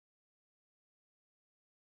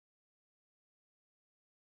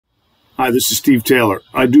Hi, this is Steve Taylor.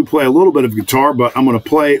 I do play a little bit of guitar, but I'm going to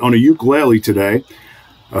play on a ukulele today.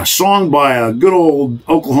 A song by a good old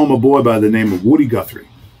Oklahoma boy by the name of Woody Guthrie.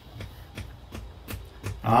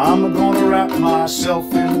 I'm gonna wrap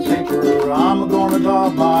myself in paper, I'm gonna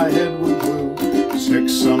daub my head with glue, stick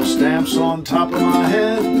some stamps on top of my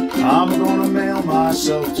head, I'm gonna mail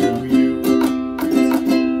myself to you.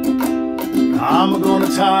 I'm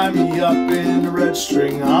gonna tie me up in a red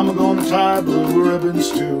string, I'm gonna tie blue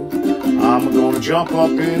ribbons too. I'm gonna jump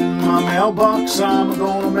up in my mailbox, I'm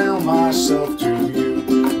gonna mail myself to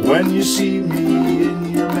you. When you see me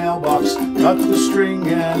in your mailbox, cut the string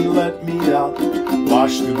and let me out.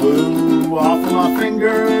 Wash the glue off of my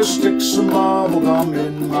fingers, stick some bubble gum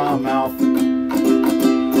in my mouth.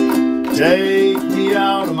 Take me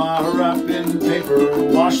out of my wrapping paper,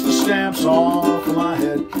 wash the stamps off of my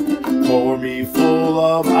head. Pour me full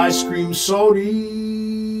of ice cream sodies,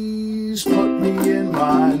 put me in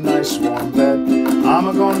my nice warm bed.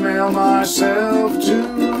 I'm gonna mail myself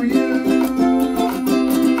to you.